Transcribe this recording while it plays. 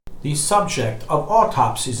the subject of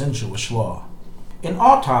autopsies in Jewish law. An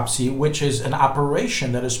autopsy, which is an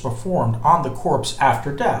operation that is performed on the corpse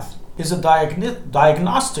after death, is a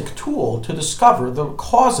diagnostic tool to discover the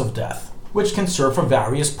cause of death, which can serve for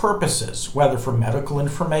various purposes, whether for medical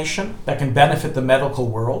information that can benefit the medical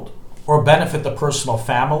world, or benefit the personal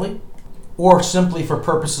family, or simply for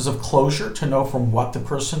purposes of closure to know from what the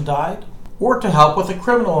person died, or to help with a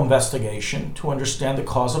criminal investigation to understand the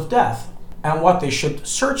cause of death and what they should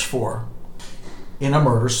search for in a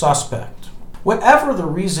murder suspect. Whatever the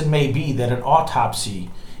reason may be that an autopsy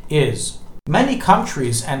is, many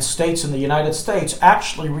countries and states in the United States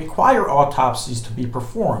actually require autopsies to be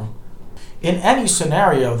performed in any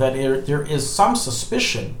scenario that there is some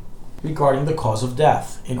suspicion regarding the cause of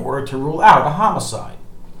death in order to rule out a homicide.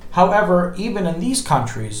 However, even in these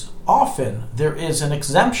countries, often there is an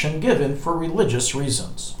exemption given for religious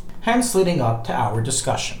reasons, hence leading up to our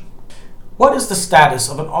discussion. What is the status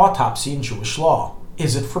of an autopsy in Jewish law?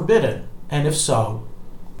 Is it forbidden? And if so,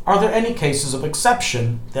 are there any cases of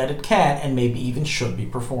exception that it can and maybe even should be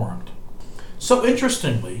performed? So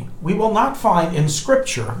interestingly, we will not find in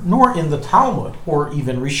Scripture, nor in the Talmud, or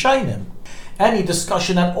even Rishonim, any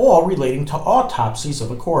discussion at all relating to autopsies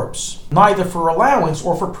of a corpse. Neither for allowance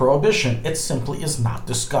or for prohibition, it simply is not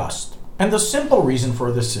discussed. And the simple reason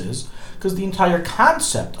for this is because the entire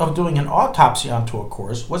concept of doing an autopsy onto a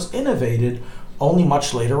corpse was innovated only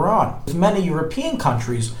much later on, with many European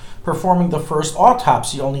countries performing the first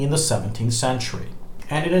autopsy only in the 17th century.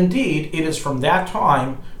 And it is from that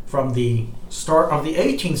time, from the start of the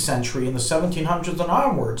 18th century in the 1700s and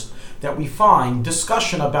onwards, that we find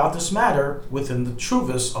discussion about this matter within the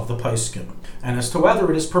Tshuvas of the Poskim, and as to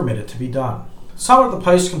whether it is permitted to be done. Some of the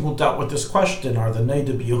Poskim who dealt with this question are the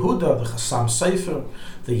Neder Yehuda, the Chassam Sofer,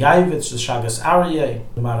 the Yavitz, the Shagas Aryeh,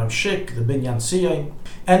 the Maram Shik, the Binyan Siyim,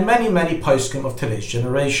 and many Poskim of today's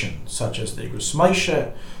generation, such as the Igrus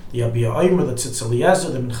Moshe, the Abiyah Omer, the Tzitz Eliezer,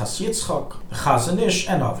 the Minchas Yitzchak, the Chazon Ish,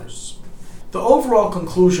 and others. The overall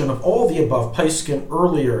conclusion of all the above poskim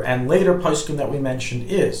earlier and later poskim that we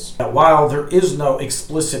mentioned is that while there is no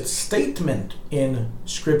explicit statement in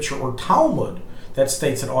Scripture or Talmud that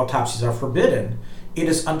states that autopsies are forbidden, it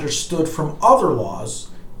is understood from other laws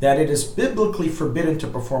that it is biblically forbidden to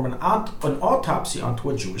perform an autopsy onto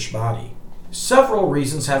a Jewish body. Several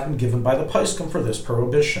reasons have been given by the poskim for this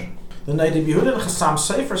prohibition. The Neder Yehuda and Chassam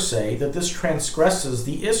Sofer say that this transgresses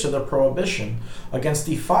the Isser, the prohibition, against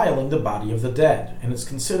defiling the body of the dead, and is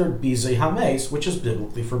considered Bizei Hames, which is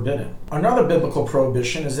biblically forbidden. Another biblical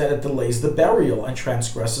prohibition is that it delays the burial and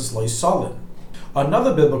transgresses Lo Ysalin.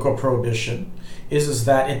 Another biblical prohibition is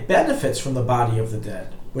that it benefits from the body of the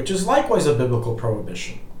dead, which is likewise a biblical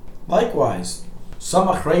prohibition. Likewise, some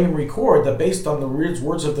Achreinim record that based on the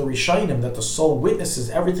words of the Rishonim that the soul witnesses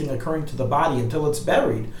everything occurring to the body until it's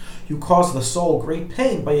buried, you cause the soul great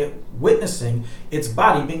pain by witnessing its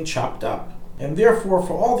body being chopped up. And therefore,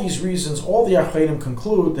 for all these reasons, all the Achreinim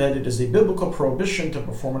conclude that it is a biblical prohibition to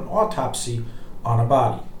perform an autopsy on a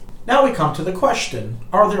body. Now we come to the question,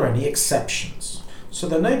 are there any exceptions? So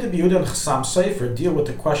the Neder Yehuda and Chassam Sofer deal with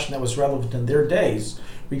the question that was relevant in their days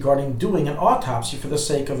regarding doing an autopsy for the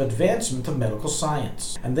sake of advancement of medical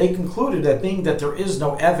science. And they concluded that being that there is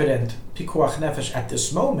no evident pikuach nefesh at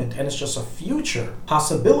this moment, and it's just a future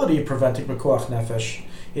possibility of preventing pikuach nefesh,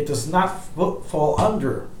 it does not fall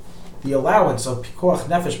under the allowance of pikuach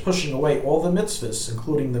nefesh pushing away all the mitzvahs,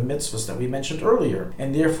 including the mitzvahs that we mentioned earlier,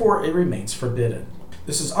 and therefore it remains forbidden.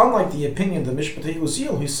 This is unlike the opinion of the Mishpatei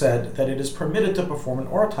Uziel, who said that it is permitted to perform an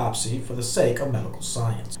autopsy for the sake of medical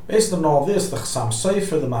science. Based on all this, the Chassam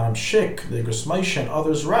Sofer, the Maram Shik, the Igrus Moshe, and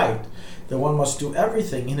others write that one must do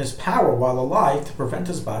everything in his power while alive to prevent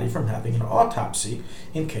his body from having an autopsy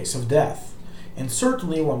in case of death. And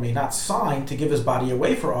certainly one may not sign to give his body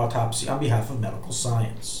away for autopsy on behalf of medical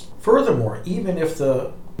science. Furthermore, even if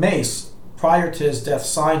the mace prior to his death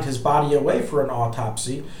signed his body away for an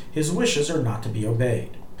autopsy, his wishes are not to be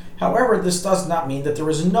obeyed. However, this does not mean that there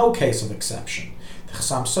is no case of exception. The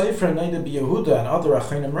Chassam Sofer, Neder Yehuda, and other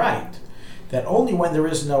Achreinim write that only when there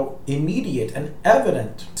is no immediate and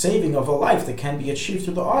evident saving of a life that can be achieved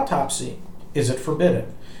through the autopsy is it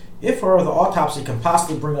forbidden. If, however, the autopsy can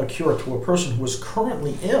possibly bring a cure to a person who is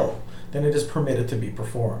currently ill, then it is permitted to be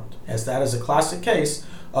performed, as that is a classic case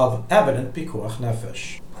of evident pikuach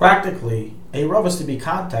nefesh. Practically, a Rav is to be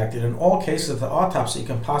contacted in all cases that the autopsy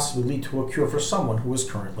can possibly lead to a cure for someone who is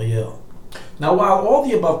currently ill. Now, while all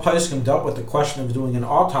the above poskim dealt with the question of doing an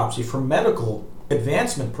autopsy for medical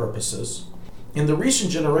advancement purposes, in the recent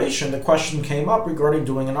generation the question came up regarding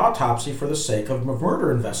doing an autopsy for the sake of a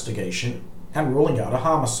murder investigation and ruling out a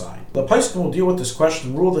homicide. The Poskim will deal with this question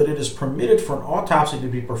and rule that it is permitted for an autopsy to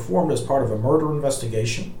be performed as part of a murder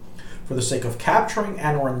investigation for the sake of capturing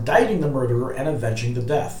and or indicting the murderer and avenging the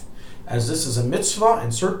death, as this is a mitzvah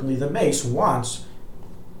and certainly the mace wants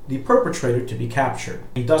the perpetrator to be captured.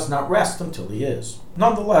 He does not rest until he is.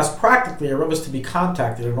 Nonetheless, practically a Rebbe is to be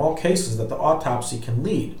contacted in all cases that the autopsy can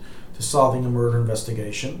lead to solving a murder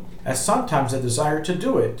investigation, as sometimes a desire to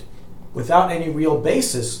do it without any real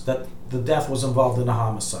basis that the death was involved in a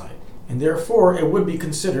homicide, and therefore it would be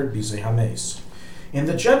considered bizei hames. In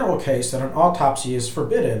the general case that an autopsy is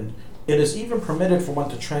forbidden, it is even permitted for one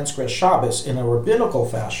to transgress Shabbos in a rabbinical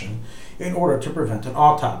fashion in order to prevent an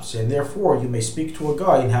autopsy, and therefore you may speak to a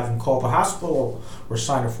guy and have him call the hospital or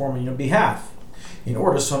sign a form on your behalf in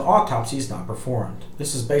order so an autopsy is not performed.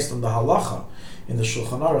 This is based on the halacha in the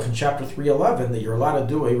Shulchan Aruch in chapter 311 that you're allowed to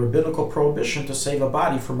do a rabbinical prohibition to save a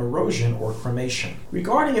body from erosion or cremation.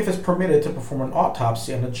 Regarding if it's permitted to perform an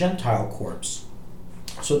autopsy on a Gentile corpse,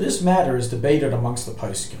 so this matter is debated amongst the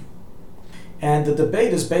Poskim. And the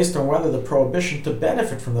debate is based on whether the prohibition to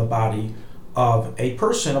benefit from the body of a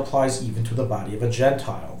person applies even to the body of a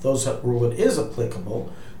Gentile. Those that rule it is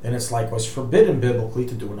applicable, then it's likewise forbidden biblically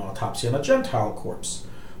to do an autopsy on a Gentile corpse.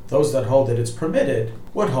 Those that hold that it's permitted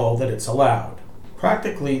would hold that it's allowed.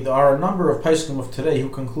 Practically, there are a number of Poskim of today who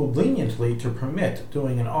conclude leniently to permit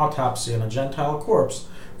doing an autopsy on a Gentile corpse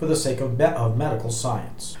for the sake of medical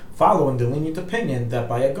science, following the lenient opinion that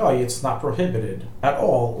by a guy it's not prohibited at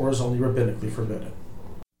all or is only rabbinically forbidden.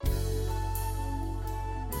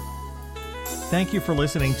 Thank you for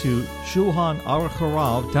listening to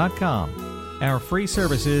ShulchanAruchHarav.com. Our free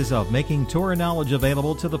services of making Torah knowledge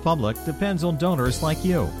available to the public depends on donors like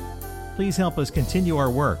you. Please help us continue our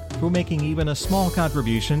work through making even a small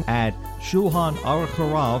contribution at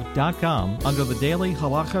ShulchanAruchHarav.com under the Daily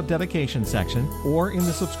Halacha Dedication section or in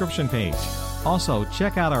the subscription page. Also,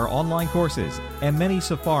 check out our online courses and many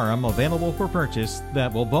sefarim available for purchase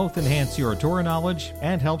that will both enhance your Torah knowledge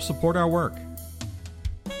and help support our work.